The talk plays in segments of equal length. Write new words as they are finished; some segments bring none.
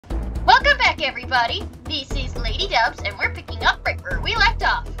back, everybody. This is Lady Dubs, and we're picking up right where we left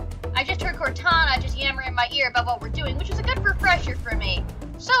off. I just heard Cortana just yammer in my ear about what we're doing, which is a good refresher for me.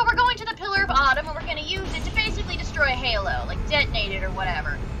 So we're going to the Pillar of Autumn, and we're going to use it to basically destroy Halo, like detonate it or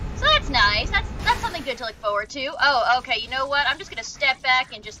whatever. So that's nice. That's something good to look forward to. Oh, okay, you know what? I'm just going to step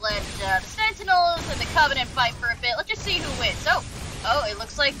back and just let the Sentinels and the Covenant fight for a bit. Let's just see who wins. Oh, it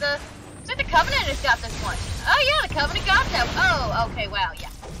looks like the Covenant has got this one. Oh yeah, the Covenant got that one. Oh, okay, wow, yeah.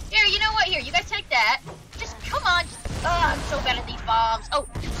 Here, you know what? Here, you guys take that. Just, come on. I'm so bad at these bombs. Oh,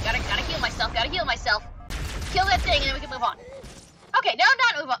 gotta heal myself, Kill that thing and then we can move on. Okay, no,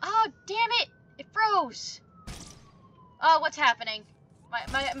 not move on. Oh, damn it. It froze. Oh, what's happening?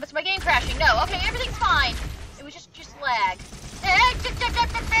 My game crashing. No, okay, everything's fine. It was just lag. Bad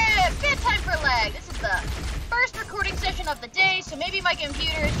time for lag. This is the first recording session of the day, so maybe my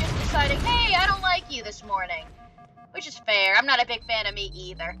computer is just deciding, hey, I don't like you this morning. Which is fair. I'm not a big fan of me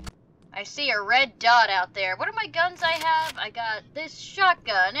either. I see a red dot out there. What are my guns I have? I got this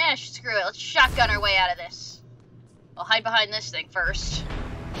shotgun. Screw it. Let's shotgun our way out of this. I'll hide behind this thing first.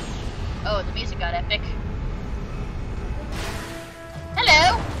 Oh, the music got epic.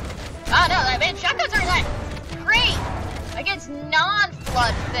 Hello! Oh no, man, shotguns are like great against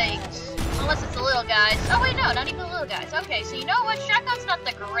non-flood things. Unless it's the little guys. Oh wait, no, not even the little guys. Okay, so you know what? Shotgun's not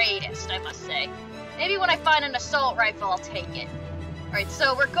the greatest, I must say. Maybe when I find an assault rifle, I'll take it. Alright,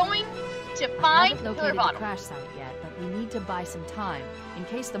 so we're going to find Pillar of Autumn. We haven't located the crash site yet, but we need to buy some time in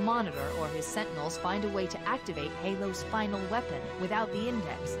case the Monitor or his Sentinels find a way to activate Halo's final weapon without the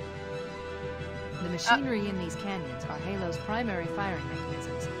index. The machinery in these canyons are Halo's primary firing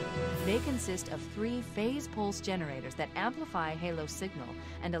mechanisms. They consist of 3 phase pulse generators that amplify Halo's signal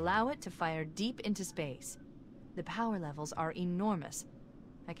and allow it to fire deep into space. The power levels are enormous.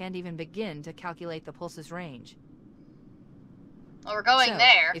 I can't even begin to calculate the pulse's range. Well, we're going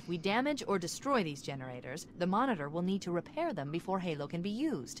there. If we damage or destroy these generators, the Monitor will need to repair them before Halo can be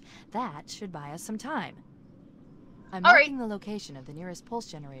used. That should buy us some time. I'm marking the location of the nearest pulse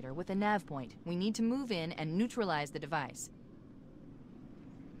generator with a nav point. We need to move in and neutralize the device.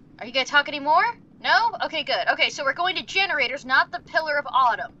 Are you gonna talk anymore? No? Okay, good. Okay, so we're going to generators, not the Pillar of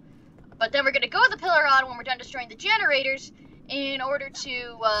Autumn. But then we're gonna go to the Pillar of Autumn when we're done destroying the generators in order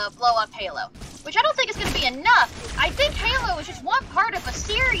to blow up Halo. Which I don't think is gonna be enough. I think Halo is just one part of a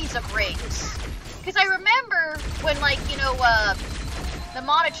series of rings. Because I remember when, like, you know, the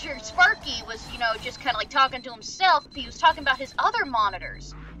Monitor Sparky was, you know, just kind of like talking to himself. He was talking about his other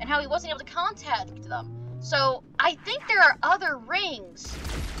monitors and how he wasn't able to contact them. So I think there are other rings.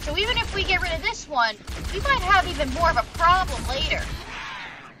 So even if we get rid of this one, we might have even more of a problem later.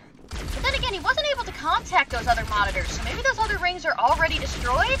 But then again, he wasn't able to contact those other monitors, so maybe those other rings are already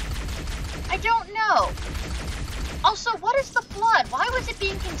destroyed? I don't know. Also, what is the flood? Why was it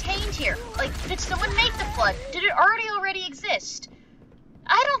being contained here? Like, did someone make the flood? Did it already exist?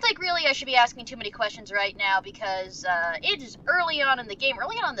 I don't think really I should be asking too many questions right now because it is early on in the game,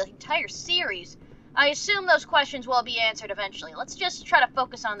 early on in the entire series. I assume those questions will be answered eventually. Let's just try to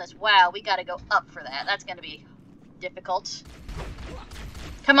focus on this. Wow, we gotta go up for that. That's gonna be difficult.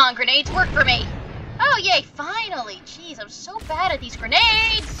 Come on, grenades, work for me. Oh, yay, finally. Jeez, I'm so bad at these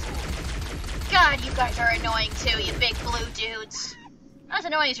grenades. God, you guys are annoying too, you big blue dudes. Not as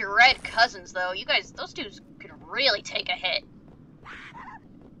annoying as your red cousins, though. You guys, those dudes could really take a hit.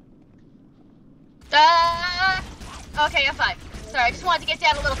 Okay, I'm fine. Sorry, I just wanted to get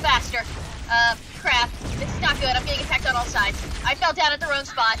down a little faster. Crap. This is not good. I'm getting attacked on all sides. I fell down at the wrong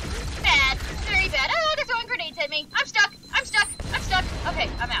spot. Bad. Very bad. Oh, they're throwing grenades at me. I'm stuck. Okay,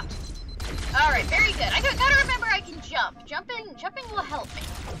 I'm out. Alright, very good. I gotta remember I can jump. Jumping will help me.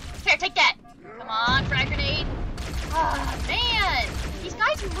 Here, take that. Come on, frag grenade. Ah, man. These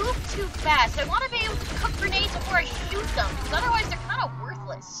guys move too fast. I want to be able to cook grenades before I shoot them, because otherwise they're kind of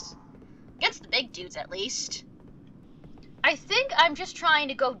worthless. Against the big dudes, at least. I think I'm just trying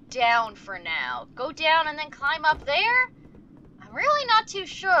to go down for now. Go down and then climb up there? I'm really not too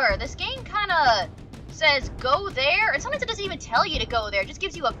sure. This game kind of says go there, and sometimes it doesn't even tell you to go there. It just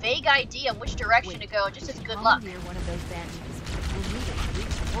gives you a vague idea on which direction to go, and just says good luck. One of those banshees. We'll need it to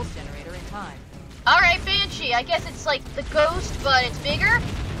reach the pulse generator in time. Alright, Banshee. I guess it's like the ghost, but it's bigger?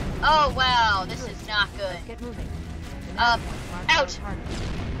 Oh, wow. This is not good. Get moving. Out.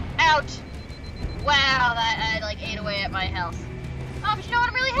 Wow, that like ate away at my health. Oh, but you know what?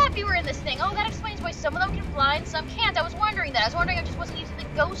 I'm really happy we're in this thing. Oh, that explains why some of them can fly and some can't. I was wondering that. I was wondering if I just wasn't using the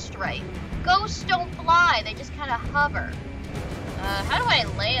ghost right. Ghosts don't fly. They just kind of hover. How do I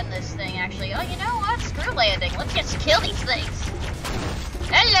land this thing, actually? Oh, you know what? Screw landing. Let's just kill these things.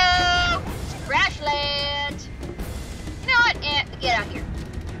 Hello! Crash land! You know what? Get out here.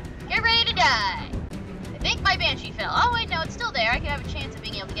 Get ready to die. I think my Banshee fell. Oh, wait, no, it's still there. I could have a chance of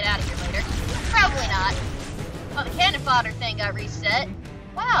being able to get out of here later. Probably not. Oh, the cannon fodder thing got reset.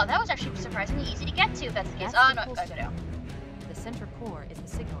 Wow, that was actually surprisingly easy to get to if that's the case. Oh, no, no. The center core is the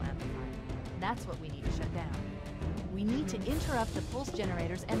signal amplifier. That's what we need to shut down. We need to interrupt the pulse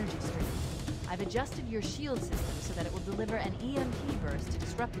generator's energy stream. I've adjusted your shield system so that it will deliver an EMP burst to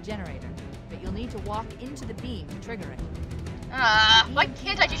disrupt the generator, but you'll need to walk into the beam to trigger it. Why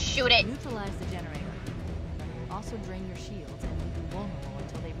can't I just shoot it? Neutralize the generator. It will also drain your shields and leave you vulnerable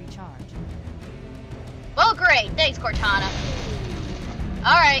until they recharge. Well, great. Thanks, Cortana.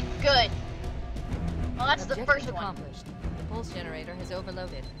 Alright, good. Well, that's the first one. Accomplished. The pulse generator has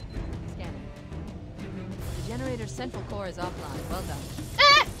overloaded. Scanning. The generator's central core is offline. Well done.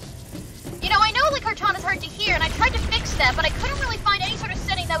 Ah! You know, I know like Cortana's hard to hear, and I tried to fix that, but I couldn't really find any sort of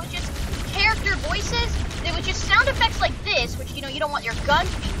setting that was just character voices. It was just sound effects like this, which, you know, you don't want your gun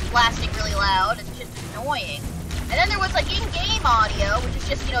to be blasting really loud. It's just annoying. And then there was like in-game audio, which is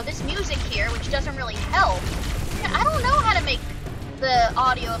just, you know, this music here, which doesn't really help. Yeah, I don't know how to make the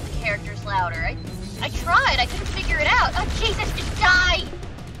audio of the characters louder. I tried. I couldn't figure it out. Oh, Jesus, just die!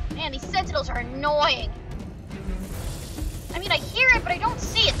 Man, these sentinels are annoying. I mean, I hear it, but I don't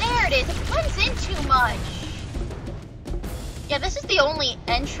see it. There it is. It blends in too much. Yeah, this is the only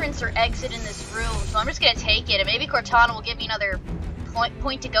entrance or exit in this room, so I'm just gonna take it, and maybe Cortana will give me another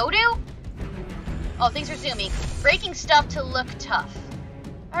point to go to? Oh, things are zooming. Breaking stuff to look tough.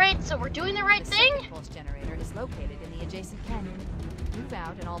 Alright, so we're doing the right thing? The pulse generator is located in the adjacent canyon. Move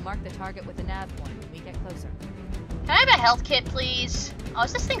out, and I'll mark the target with the nav point when we get closer. Can I have a health kit, please? Oh,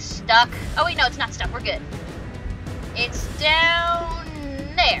 is this thing stuck? Oh, wait, no, it's not stuck. We're good. It's down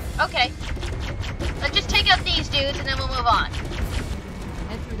there. Okay. Let's just take out these dudes, and then we'll move on.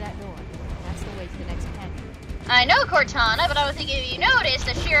 Head through that door. That's the way to the next canyon. I know, Cortana, but I don't think if you noticed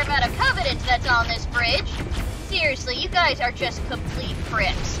the sheer amount of covenants that's on this bridge. Seriously, you guys are just complete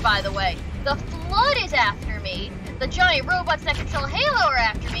pricks, by the way. The Flood is after me, the giant robots that control Halo are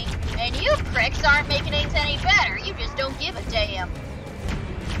after me, and you pricks aren't making things any better. You just don't give a damn.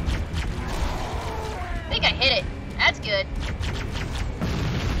 I think I hit it. That's good.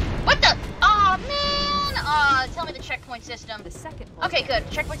 What the? Aw, man! Aw, tell me the checkpoint system. The second. Okay, good.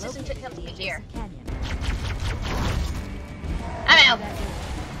 Checkpoint system tells me here. Canyon. I'm out.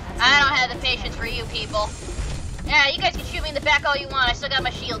 I don't have the patience for you people. Yeah, you guys can shoot me in the back all you want. I still got my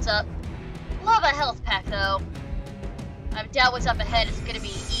shields up. Love a health pack, though. I doubt what's up ahead is gonna be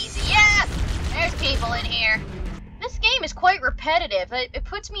easy. Yeah! There's people in here. This game is quite repetitive. It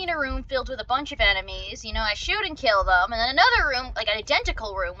puts me in a room filled with a bunch of enemies. You know, I shoot and kill them. And then another room, like an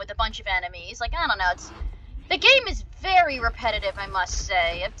identical room with a bunch of enemies. Like, I don't know, the game is very repetitive, I must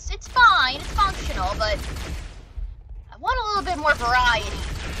say. It's fine, it's functional, but I want a little bit more variety.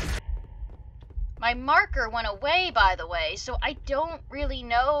 My marker went away, by the way, so I don't really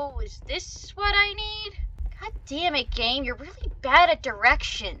know, is this what I need? God damn it, game, you're really bad at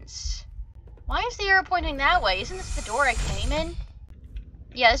directions. Why is the arrow pointing that way? Isn't this the door I came in?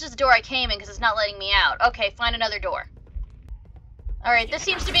 Yeah, this is the door I came in because it's not letting me out. Okay, find another door. Alright, this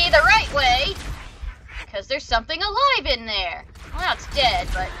seems to be the right way. Because there's something alive in there. Well, now it's dead,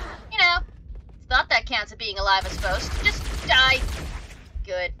 but, you know, it's not that counts as being alive, I suppose. Just die.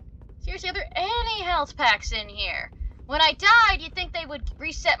 Good. Seriously, are there any health packs in here? When I died, you'd think they would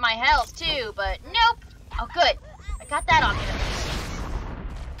reset my health, too, but nope. Oh, good. I got that on me at least.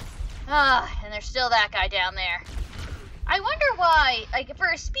 Ah, and there's still that guy down there. I wonder why, like, for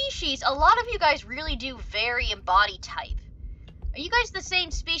a species, a lot of you guys really do vary in body type. Are you guys the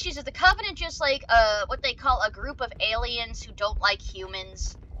same species? Is the Covenant just like, what they call a group of aliens who don't like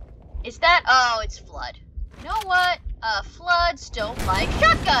humans? Is that, oh, it's Flood. You know what? Floods don't like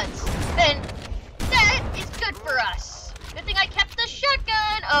shotguns. Then, that is good for us. Good thing I kept the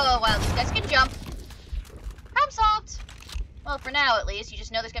shotgun. Oh, wow, these guys can jump. Problem solved. Well, for now, at least. You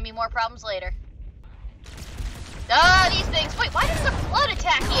just know there's gonna be more problems later. Ah, these things. Wait, why doesn't the Flood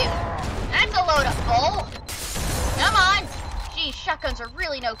attack you? That's a load of bull. Come on. Geez, shotguns are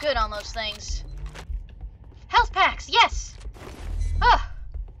really no good on those things. Health packs, yes! Oh,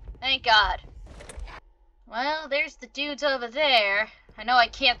 thank God. Well, there's the dudes over there. I know I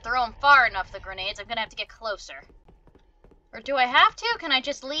can't throw them far enough, the grenades. I'm gonna have to get closer. Or do I have to? Can I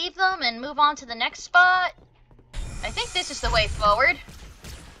just leave them and move on to the next spot? I think this is the way forward.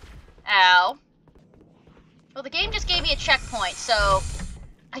 Ow. Well, the game just gave me a checkpoint, so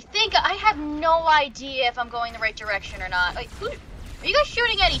I think I have no idea if I'm going the right direction or not. Wait, are you guys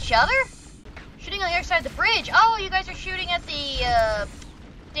shooting at each other? Shooting on the other side of the bridge. Oh, you guys are shooting at the,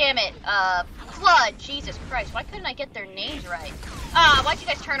 damn it, Flood. Jesus Christ, why couldn't I get their names right? Ah, why'd you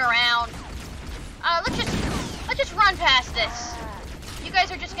guys turn around? Let's just run past this. You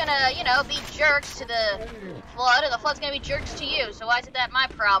guys are just gonna, you know, be jerks to the flood, and the flood's gonna be jerks to you. So why is that my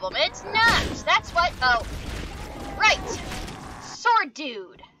problem? It's not. That's what. Oh, right. Sword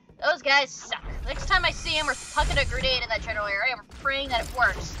dude. Those guys suck. Next time I see him, we're tucking a grenade in that general area. I'm praying that it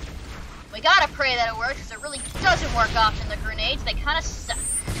works. We gotta pray that it works, because it really doesn't work often. The grenades, they kind of suck.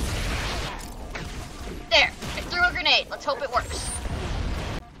 There. I threw a grenade. Let's hope it works.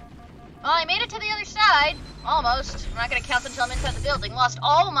 Well, I made it to the other side. Almost. I'm not gonna count until I'm inside the building. Lost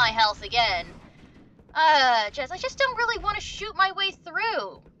all my health again. Jess, I just don't really want to shoot my way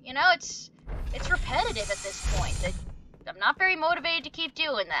through. You know, it's repetitive at this point. I'm not very motivated to keep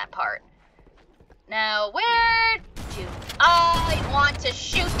doing that part. Now, where do I want to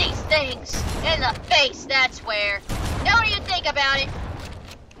shoot these things? In the face, that's where. Don't even think about it.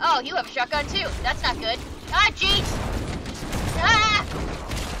 Oh, you have a shotgun too. That's not good. Ah, jeez. Ah!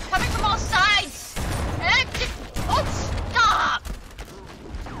 Coming from all sides. Oh, stop!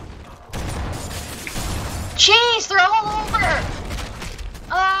 Jeez, they're all over.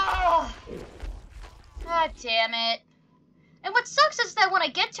 Oh. God damn it. And what sucks is that when I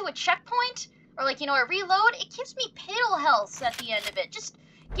get to a checkpoint, or like, you know, I reload, it gives me pale health at the end of it. Just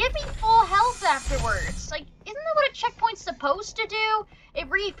give me full health afterwards. Like, isn't that what a checkpoint's supposed to do? It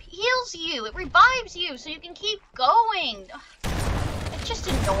heals you, it revives you, so you can keep going. It's just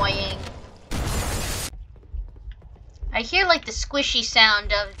annoying. I hear like the squishy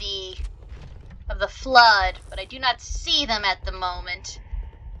sound of the flood, but I do not see them at the moment.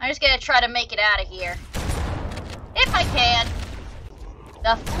 I'm just gonna try to make it out of here. If I can.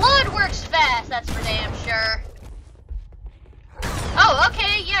 The flood works fast, that's for damn sure. Oh,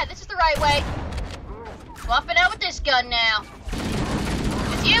 okay, yeah, this is the right way. Swapping out with this gun now.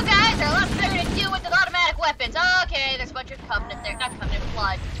 Because you guys are a lot better to deal with than automatic weapons. Okay, there's a bunch of Covenant there. Not Covenant,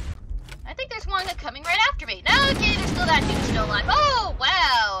 Flood. I think there's one coming right after me. No, okay, there's still that dude still alive. Oh,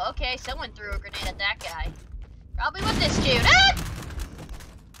 wow. Okay, someone threw a grenade at that guy. Probably with this dude.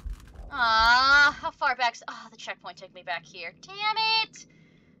 Ah! How far back? Oh, the checkpoint took me back here. Damn it!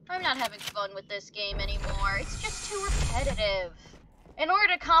 I'm not having fun with this game anymore. It's just too repetitive. In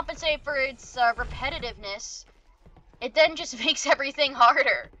order to compensate for its repetitiveness, it then just makes everything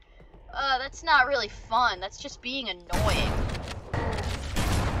harder. That's not really fun. That's just being annoying.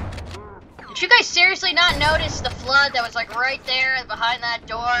 Did you guys seriously not notice the flood that was like right there behind that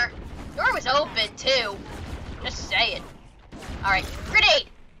door? The door was open too. Just saying. Alright, grenade!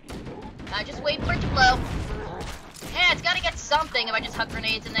 Just wait for it to blow. Yeah, it's gotta get something if I just huck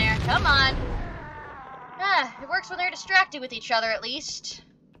grenades in there. Come on. It works when they're distracted with each other at least.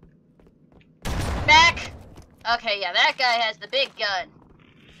 Back! Okay, yeah, that guy has the big gun.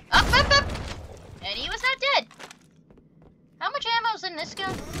 Up, up, up! And he was not dead. How much ammo's in this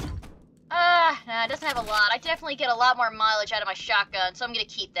gun? Nah, it doesn't have a lot. I definitely get a lot more mileage out of my shotgun, so I'm gonna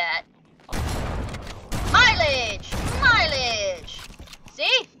keep that. Mileage! Mileage!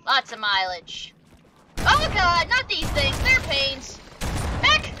 See? Lots of mileage. Oh god, not these things. They're pains.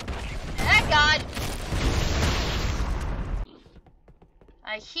 Heck! Oh god.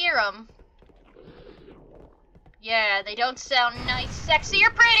 I hear them. Yeah, they don't sound nice, sexy,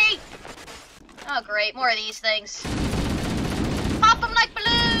 or pretty! Oh great, more of these things. Pop them like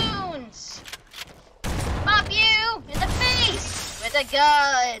balloons! Pop you in the face with a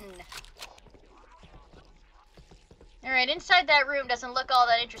gun! Alright, inside that room doesn't look all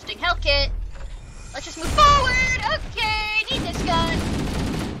that interesting. Health kit! Let's just move forward! Okay, need this gun!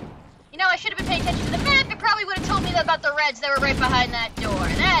 You know, I should have been paying attention to the map. It probably would have told me about the reds that were right behind that door.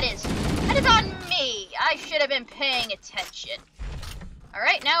 That is on me! I should have been paying attention.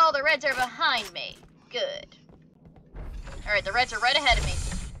 Alright, now all the reds are behind me. Good. Alright, the reds are right ahead of me.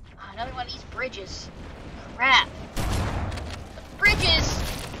 Oh, another one of these bridges. Crap. The bridges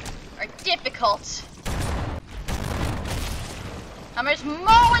are difficult. I'm just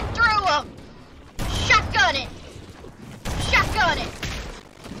mowing through them. Shotgun it. Shotgun it.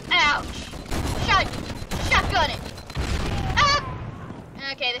 Ouch. Shotgun it. Ah!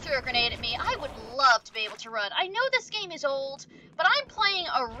 Okay, they threw a grenade at me. I would love to be able to run. I know this game is old, but I'm playing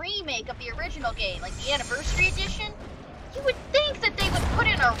a remake of the original game, like the Anniversary Edition. You would think that they would put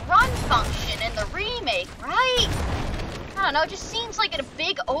in a run function in the remake, right? I don't know, it just seems like a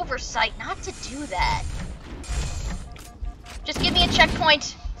big oversight not to do that. Just give me a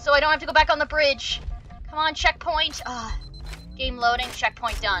checkpoint, so I don't have to go back on the bridge. Come on, checkpoint. Game loading,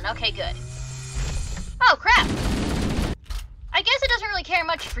 checkpoint done. Okay, good. Oh, crap. I guess it doesn't really care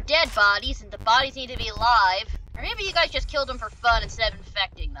much for dead bodies, and the bodies need to be alive. Or maybe you guys just killed them for fun instead of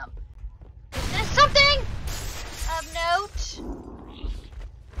infecting them. Is this something of note?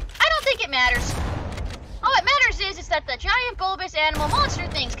 I don't think it matters. is that the giant bulbous animal monster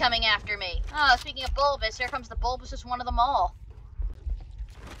thing's coming after me. Oh, speaking of bulbous, here comes the bulbousest one of them all.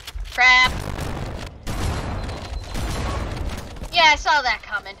 Crap. Yeah, I saw that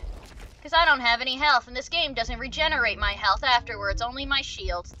coming. Because I don't have any health, and this game doesn't regenerate my health afterwards, only my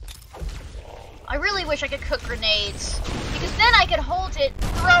shield. I really wish I could cook grenades, because then I could hold it,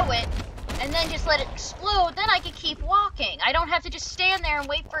 throw it, and then just let it explode, then I could keep walking. I don't have to just stand there and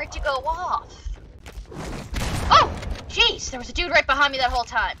wait for it to go off. Oh! Jeez, there was a dude right behind me that whole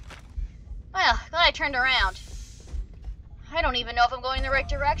time. Well, glad I turned around. I don't even know if I'm going in the right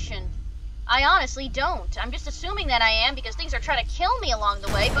direction. I honestly don't. I'm just assuming that I am because things are trying to kill me along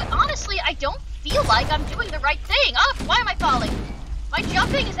the way, but honestly, I don't feel like I'm doing the right thing. Oh, why am I falling? Am I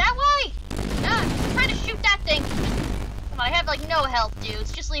jumping? Is that why? Yeah, I'm trying to shoot that thing. Come on, I have like no health,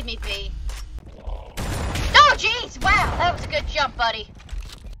 dudes. Just leave me be. Oh, jeez! Wow, that was a good jump, buddy.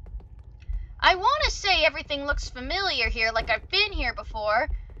 I want to say everything looks familiar here, like I've been here before,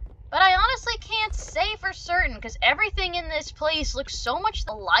 but I honestly can't say for certain, because everything in this place looks so much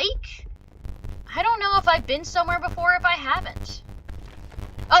alike. I don't know if I've been somewhere before if I haven't.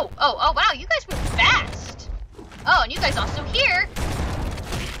 Oh, wow, you guys move fast. Oh, and you guys also hear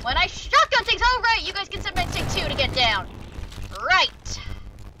when I shotgun things. Oh, right, you guys can sometimes take 2 to get down. Right.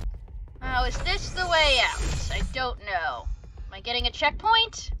 Now, is this the way out? I don't know. Am I getting a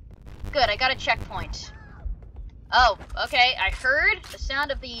checkpoint? Good, I got a checkpoint. Oh, okay, I heard the sound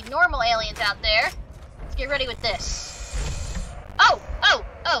of the normal aliens out there. Let's get ready with this. Oh,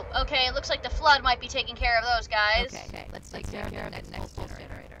 okay, it looks like the flood might be taking care of those guys. Okay, let's take care of the next pulse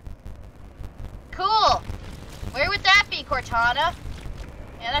generator. Cool. Where would that be, Cortana?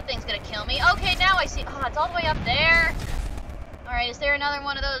 Yeah, that thing's gonna kill me. Okay, now I see. Oh, it's all the way up there. Alright, is there another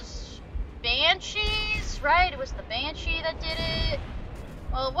one of those banshees? Right, it was the banshee that did it.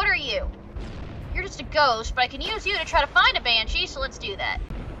 Well, what are you? You're just a ghost, but I can use you to try to find a banshee, so let's do that.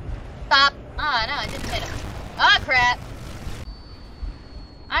 Stop. Ah, no, I didn't hit him. Ah, crap.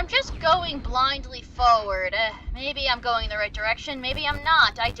 I'm just going blindly forward. Maybe I'm going the right direction, maybe I'm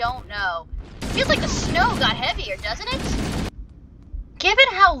not, I don't know. Feels like the snow got heavier, doesn't it? Given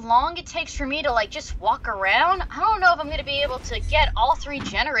how long it takes for me to, like, just walk around, I don't know if I'm going to be able to get all 3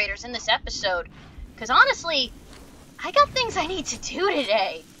 generators in this episode. Because honestly, I got things I need to do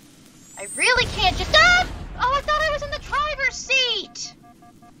today. I really can't just... Ah! Oh, I thought I was in the driver's seat!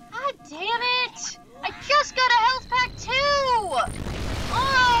 God damn it! I just got a health pack too!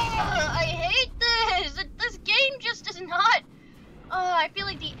 Oh, I hate this! This game just is not... Oh, I feel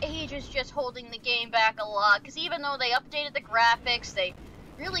like the age is just holding the game back a lot, because even though they updated the graphics, they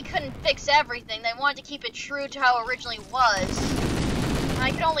really couldn't fix everything. They wanted to keep it true to how it originally was.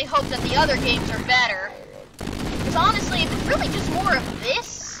 I can only hope that the other games are better. Because honestly, if it's really just more of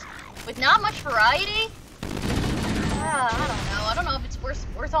this, with not much variety, I don't know if it's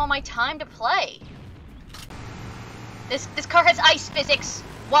worth all my time to play. This car has ice physics.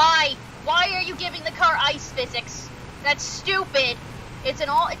 Why? Why are you giving the car ice physics? That's stupid. It's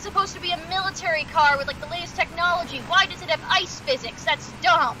supposed to be a military car with like the latest technology. Why does it have ice physics? That's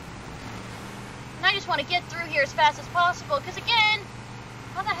dumb. And I just want to get through here as fast as possible, because again,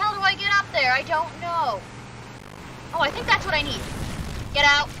 how the hell do I get up there? I don't know. Oh, I think that's what I need. Get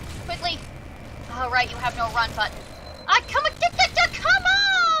out, quickly. Oh, right, you have no run button. Come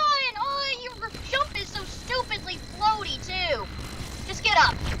on! Oh, your jump is so stupidly floaty, too. Just get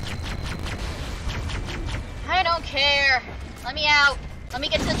up. I don't care. Let me out. Let me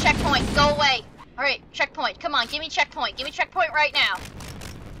get to the checkpoint. Go away. Alright, checkpoint. Come on, give me checkpoint. Give me checkpoint right now.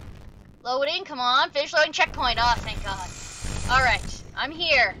 Loading, come on. Finish loading checkpoint. Oh, thank God. Alright, I'm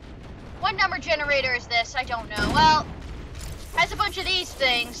here. What number generator is this? I don't know. Well, has a bunch of these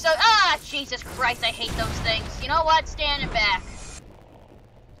things. So, Jesus Christ, I hate those things. You know what? Standing back.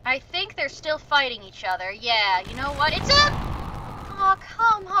 I think they're still fighting each other. Yeah, you know what? It's up! Oh,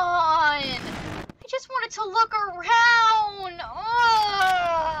 come on. I just wanted to look around.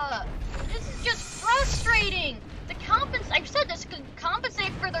 Oh, this is just frustrating. I've said this could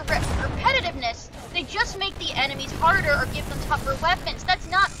compensate for the repetitiveness. They just make the enemies harder or give them tougher weapons. That's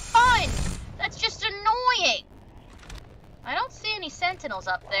not fun. That's just annoying. I don't see any sentinels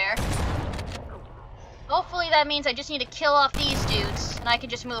up there. Hopefully that means I just need to kill off these dudes and I can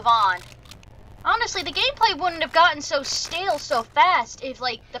just move on. Honestly, the gameplay wouldn't have gotten so stale so fast if,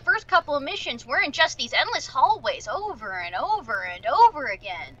 like, the first couple of missions weren't just these endless hallways over and over and over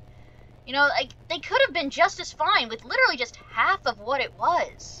again. You know, like, they could have been just as fine with literally just half of what it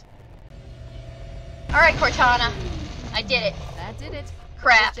was. Alright, Cortana. I did it. That did it.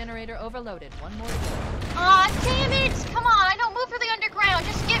 Crap. This generator overloaded. One more to go. Aw, damn it! Come on, I don't move through the underground.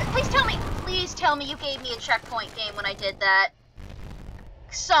 Just give it. Please tell me you gave me a checkpoint game when I did that.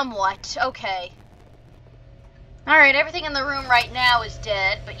 Somewhat. Okay. Alright, everything in the room right now is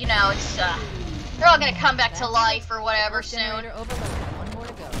dead, but you know, it's, they're all gonna come back to life or whatever soon. One more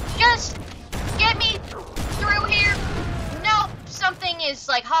to go. Just get me through here. Nope, something is,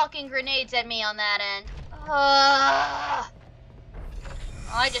 like, hawking grenades at me on that end.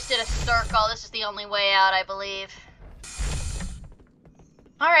 I just did a circle. This is the only way out, I believe.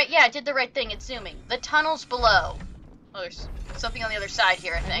 Alright, yeah, I did the right thing. It's zooming. The tunnel's below. Oh, there's something on the other side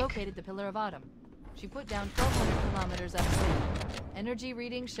here, I think. Located the Pillar of Autumn. She put down 1,200 kilometers upstream. Energy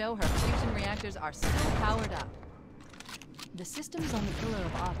readings show her fusion reactors are still powered up. The systems on the Pillar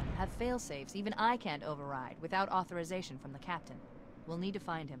of Autumn have fail-safes even I can't override without authorization from the captain. We'll need to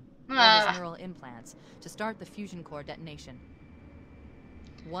find him, or his neural implants, to start the fusion core detonation.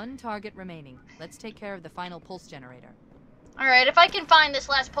 One target remaining. Let's take care of the final pulse generator. Alright, if I can find this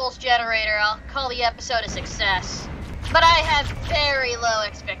last pulse generator, I'll call the episode a success. But I have very low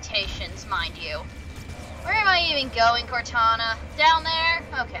expectations, mind you. Where am I even going, Cortana? Down there?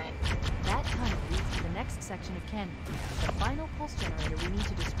 Okay. That tunnel leads to the next section of canyon. The final pulse generator we need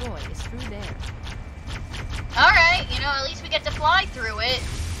to destroy is through there. Alright, you know, at least we get to fly through it.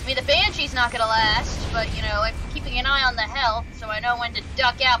 I mean, the Banshee's not gonna last, but, you know, I'm keeping an eye on the health, so I know when to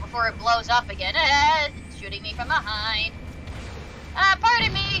duck out before it blows up again. It's shooting me from behind.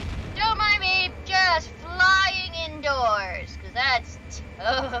 Pardon me, don't mind me, just flying indoors, because that's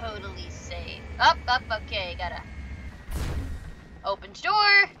totally safe. Up, okay, gotta... Open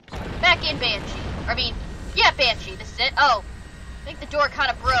door, back in Banshee. I mean, yeah, Banshee, this is it. Oh, I think the door kind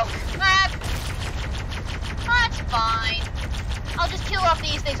of broke. That's fine. I'll just kill off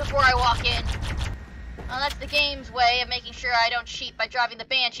these things before I walk in. Well, that's the game's way of making sure I don't cheat by driving the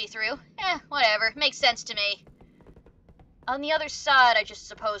Banshee through. Whatever, makes sense to me. On the other side, I just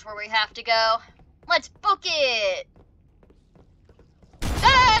suppose, where we have to go. Let's book it!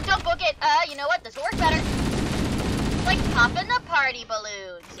 Don't book it! You know what? This will work better. Like popping the party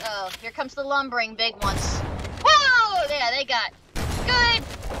balloons. Oh, here comes the lumbering big ones. Whoa! Yeah, they got good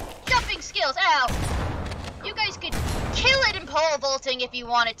jumping skills. Ow! You guys could kill it in pole vaulting if you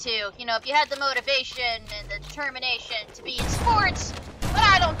wanted to. You know, if you had the motivation and the determination to be in sports. But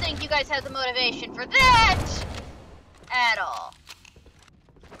I don't think you guys have the motivation for that at all.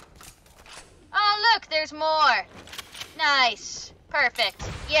 Oh, look, there's more. Nice. Perfect.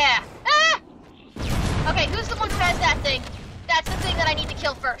 Yeah. Okay, who's the one who has that thing? That's the thing that I need to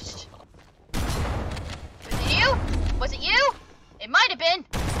kill first. Was it you? Was it you? It might have been.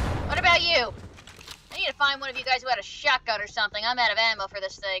 What about you? I need to find one of you guys who had a shotgun or something. I'm out of ammo for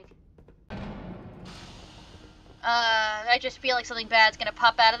this thing. I just feel like something bad's gonna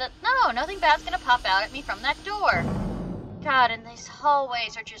pop out of the... No, nothing bad's gonna pop out at me from that door. God, and these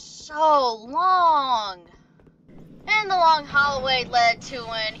hallways are just so long. And the long hallway led to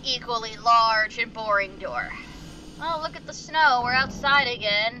an equally large and boring door. Oh, look at the snow. We're outside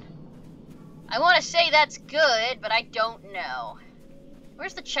again. I want to say that's good, but I don't know.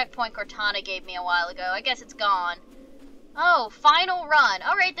 Where's the checkpoint Cortana gave me a while ago? I guess it's gone. Oh, final run.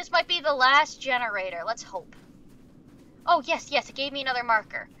 Alright, this might be the last generator. Let's hope. Oh, yes, it gave me another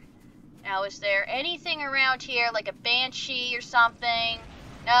marker. Now, is there anything around here, like a Banshee or something?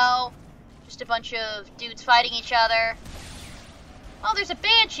 No. Just a bunch of dudes fighting each other. Oh, there's a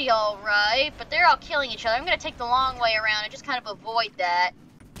Banshee, alright, but they're all killing each other. I'm gonna take the long way around and just kind of avoid that.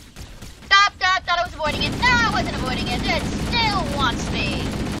 Stop, thought I was avoiding it. No, I wasn't avoiding it. It still wants me.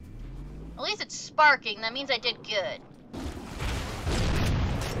 At least it's sparking. That means I did good.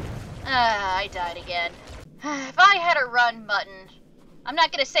 I died again. If I had a run button, I'm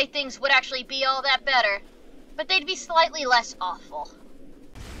not gonna say things would actually be all that better, but they'd be slightly less awful.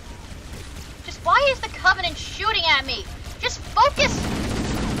 Just why is the Covenant shooting at me? Just focus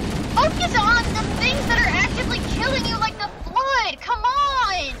on the things that are actively killing you like the Flood. Come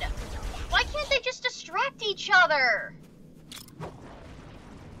on! Why can't they just distract each other?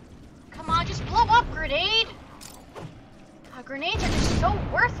 Come on, just blow up, grenade. God, grenades are just so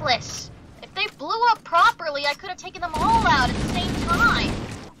worthless. If they blew up properly, I could have taken them all out at the same time.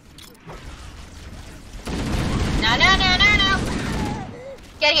 No.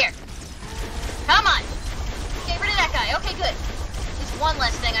 Get here. Come on. Get rid of that guy. Okay, good. Just one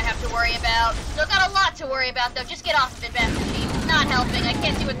less thing I have to worry about. Still got a lot to worry about, though. Just get off of it, Bad Machine. It's not helping. I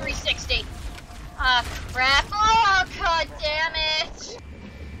can't do a 360. Ah, crap. Oh, god damn it.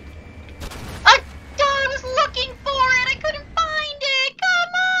 I was looking for it. I couldn't find it.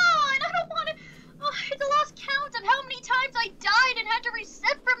 Come on. I don't want to... Oh, I lost count of how many times I died and had to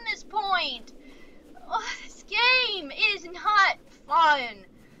reset from this point. Oh, this game is not fun.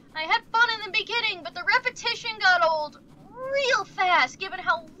 I had fun in in the beginning, but the repetition got old real fast, given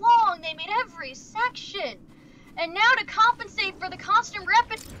how long they made every section. And now to compensate for the constant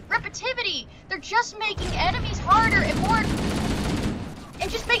repetitivity, they're just making enemies harder and more,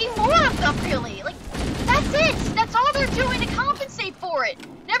 and just making more of them, really. Like, that's it. That's all they're doing to compensate for it.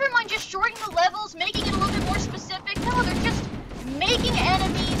 Never mind just shortening the levels, making it a little bit more specific. No, they're just making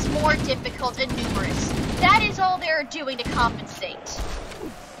enemies more difficult and numerous. That is all they're doing to compensate.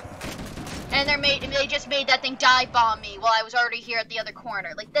 And they just made that thing dive bomb me while I was already here at the other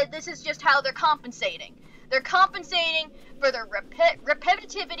corner. Like, this is just how they're compensating. They're compensating for their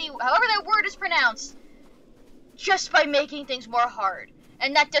repetitivity, however that word is pronounced, just by making things more hard.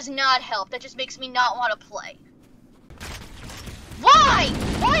 And that does not help. That just makes me not want to play. Why?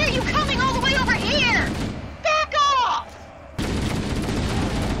 Why are you coming all the way over here? Back off!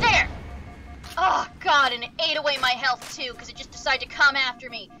 There! Oh, God, and it ate away my health, too, because it just decided to come after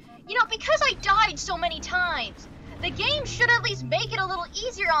me. You know, because I died so many times, the game should at least make it a little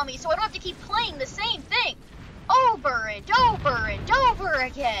easier on me so I don't have to keep playing the same thing over and over and over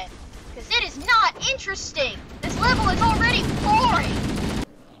again. Because it is not interesting. This level is already boring.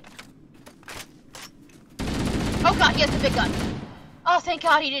 Oh god, he has the big gun. Oh, thank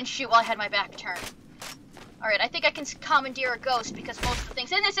god he didn't shoot while I had my back turned. Alright, I think I can commandeer a ghost because most of the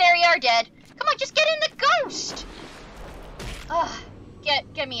things in this area are dead. Come on, just get in the ghost! Ugh,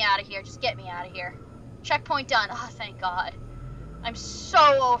 get me out of here. Just get me out of here. Checkpoint done. Oh, thank god. I'm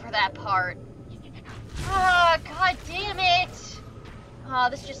so over that part. Ah, god damn it! Ah,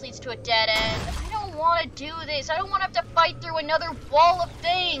 this just leads to a dead end. I don't want to do this. I don't want to have to fight through another wall of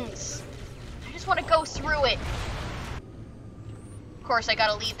things. I just want to go through it. Of course, I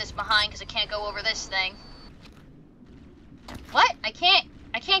gotta leave this behind because I can't go over this thing. What? I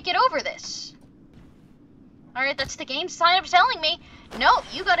can't get over this. Alright, that's the game sign up telling me. No,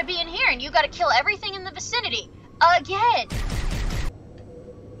 you gotta be in here and you gotta kill everything in the vicinity. Again!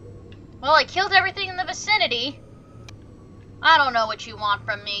 Well, I killed everything in the vicinity. I don't know what you want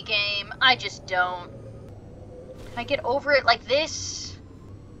from me, game. I just don't. Can I get over it like this?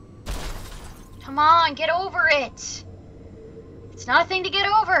 Come on, get over it! It's not a thing to get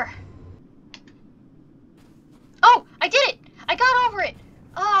over. Oh, I did it! I got over it!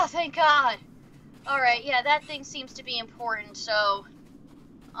 Oh, thank god. Alright, yeah, that thing seems to be important, so...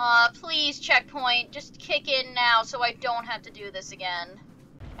 please, checkpoint, just kick in now so I don't have to do this again.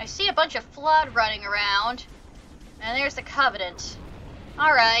 I see a bunch of flood running around. And there's the Covenant.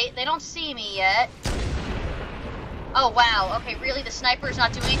 Alright, they don't see me yet. Oh, wow, okay, really, the sniper's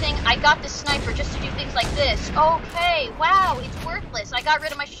not doing anything? I got this sniper just to do things like this. Okay, wow, it's worthless. I got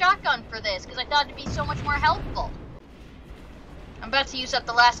rid of my shotgun for this, because I thought it'd be so much more helpful. I'm about to use up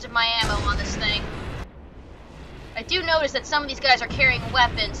the last of my ammo on this thing. I do notice that some of these guys are carrying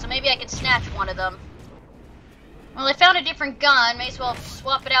weapons, so maybe I can snatch one of them. Well, I found a different gun. May as well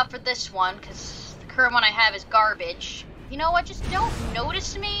swap it out for this one, because the current one I have is garbage. You know what? Just don't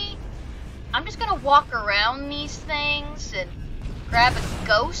notice me. I'm just gonna walk around these things and grab a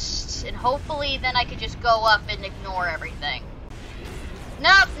ghost, and hopefully then I could just go up and ignore everything.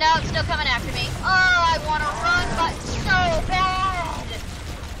 Nope, no, it's still coming after me. Oh, I want to run, but so bad.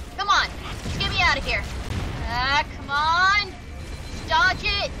 Come on, just get me out of here. Ah, come on. Just dodge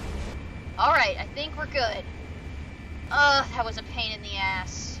it. Alright, I think we're good. Ugh, that was a pain in the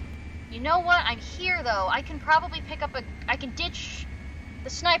ass. You know what? I'm here, though. I can probably pick up I can ditch the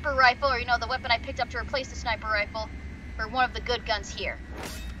sniper rifle, or, you know, the weapon I picked up to replace the sniper rifle, for one of the good guns here.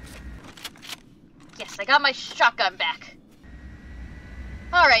 Yes, I got my shotgun back.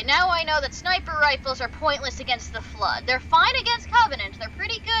 Alright, now I know that sniper rifles are pointless against the Flood. They're fine against Covenant. They're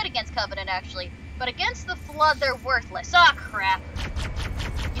pretty good against Covenant, actually. But against the Flood, they're worthless. Ah, crap.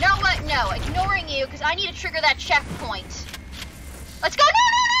 You know what? No, ignoring you, because I need to trigger that checkpoint. Let's go! No,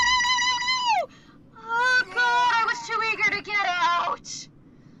 no, no, no, no, no! Oh, God, I was too eager to get out.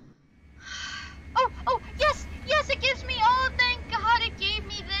 Oh, yes, yes, it gives me, oh, thank God it gave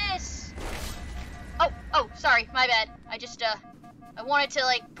me this. Oh, sorry, my bad. I wanted to,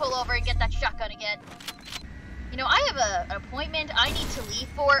 like, pull over and get that shotgun again. You know, I have an appointment I need to leave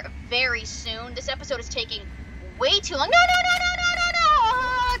for very soon. This episode is taking way too long. No!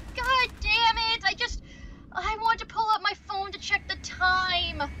 Oh, God damn it! I wanted to pull up my phone to check the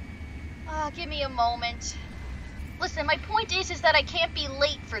time. Give me a moment. Listen, my point is that I can't be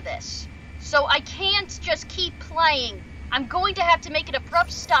late for this. So I can't just keep playing. I'm going to have to make an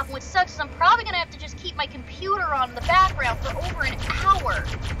abrupt stop. What sucks is I'm probably going to have to just keep my computer on in the background for over an hour.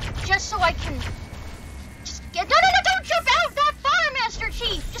 Just so I can... No, don't jump out that far, Master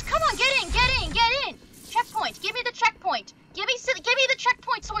Chief! Just come on, get in! Checkpoint, give me the checkpoint. Give me the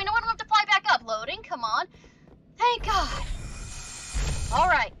checkpoint so I know I don't have to fly back come on. Thank God.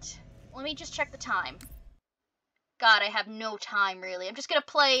 Alright. Let me just check the time. God, I have no time, really. I'm just gonna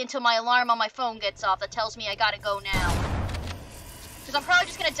play until my alarm on my phone gets off that tells me I gotta go now. Because I'm probably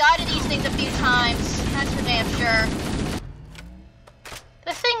just gonna die to these things a few times. That's for damn sure.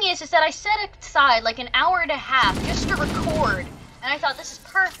 The thing is that I set aside like an hour and a half just to record. And I thought, this is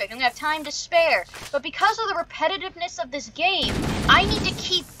perfect. I'm gonna have time to spare. But because of the repetitiveness of this game, I need to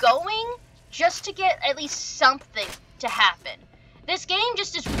keep going just to get at least something to happen. This game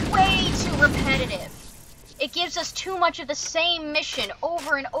just is way too repetitive. It gives us too much of the same mission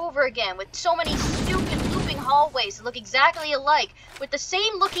over and over again, with so many stupid looping hallways that look exactly alike, with the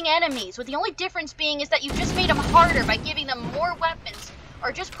same looking enemies, with the only difference being is that you just made them harder by giving them more weapons,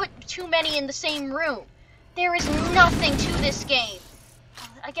 or just put too many in the same room. There is nothing to this game.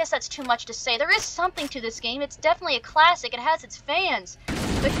 I guess that's too much to say. There is something to this game. It's definitely a classic. It has its fans.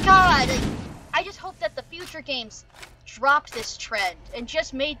 But God, I just hope that the future games dropped this trend and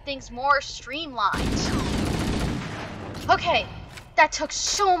just made things more streamlined. Okay, that took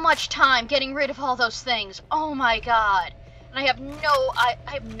so much time getting rid of all those things. Oh my God. And I have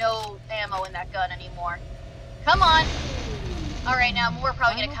no ammo in that gun anymore. Come on. All right, now more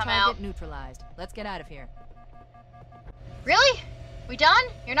probably gonna come out. Neutralized. Let's get out of here. Really? We done?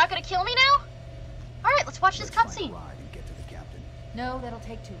 You're not gonna kill me now? All right, let's watch this cutscene. No, that'll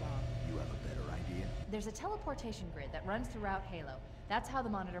take too long. You have a better idea? There's a teleportation grid that runs throughout Halo. That's how the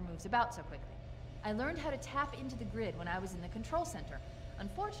monitor moves about so quickly. I learned how to tap into the grid when I was in the control center.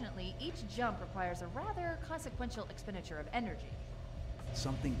 Unfortunately, each jump requires a rather consequential expenditure of energy.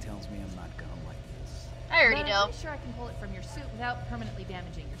 Something tells me I'm not gonna like this. I already But know. I'm pretty sure I can pull it from your suit without permanently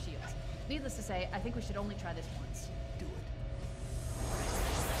damaging your shields. Needless to say, I think we should only try this once. Do it.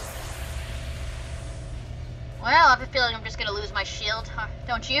 Well, I have a feeling I'm just gonna lose my shield, huh?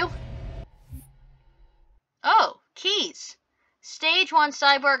 Don't you? Oh, keys. Stage 1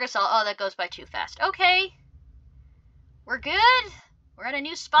 cyborg assault. Oh, that goes by too fast. Okay. We're good. We're at a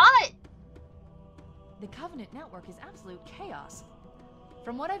new spot. The Covenant network is absolute chaos.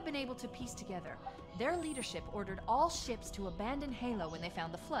 From what I've been able to piece together, their leadership ordered all ships to abandon Halo when they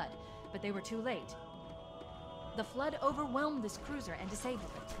found the Flood, but they were too late. The Flood overwhelmed this cruiser and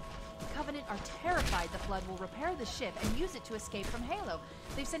disabled it. The Covenant are terrified the Flood will repair the ship and use it to escape from Halo.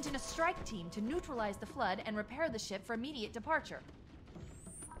 They've sent in a strike team to neutralize the Flood and repair the ship for immediate departure.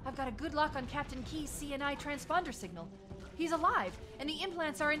 I've got a good lock on Captain Key's CNI transponder signal. He's alive, and the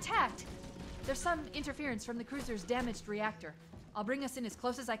implants are intact. There's some interference from the cruiser's damaged reactor. I'll bring us in as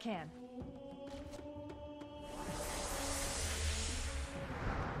close as I can.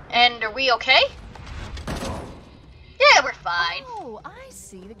 And are we okay? Yeah, we're fine. Oh, I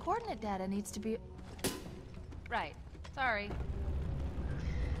see. The coordinate data needs to be... Right. Sorry.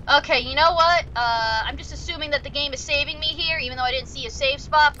 Okay, you know what? I'm just assuming that the game is saving me here, even though I didn't see a save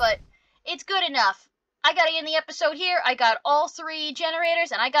spot, but it's good enough. I gotta end the episode here. I got all 3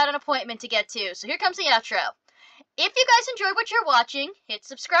 generators, and I got an appointment to get to. So here comes the outro. If you guys enjoyed what you're watching, hit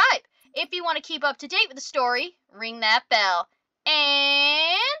subscribe. If you want to keep up to date with the story, ring that bell.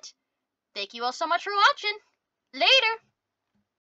 And thank you all so much for watching. Later.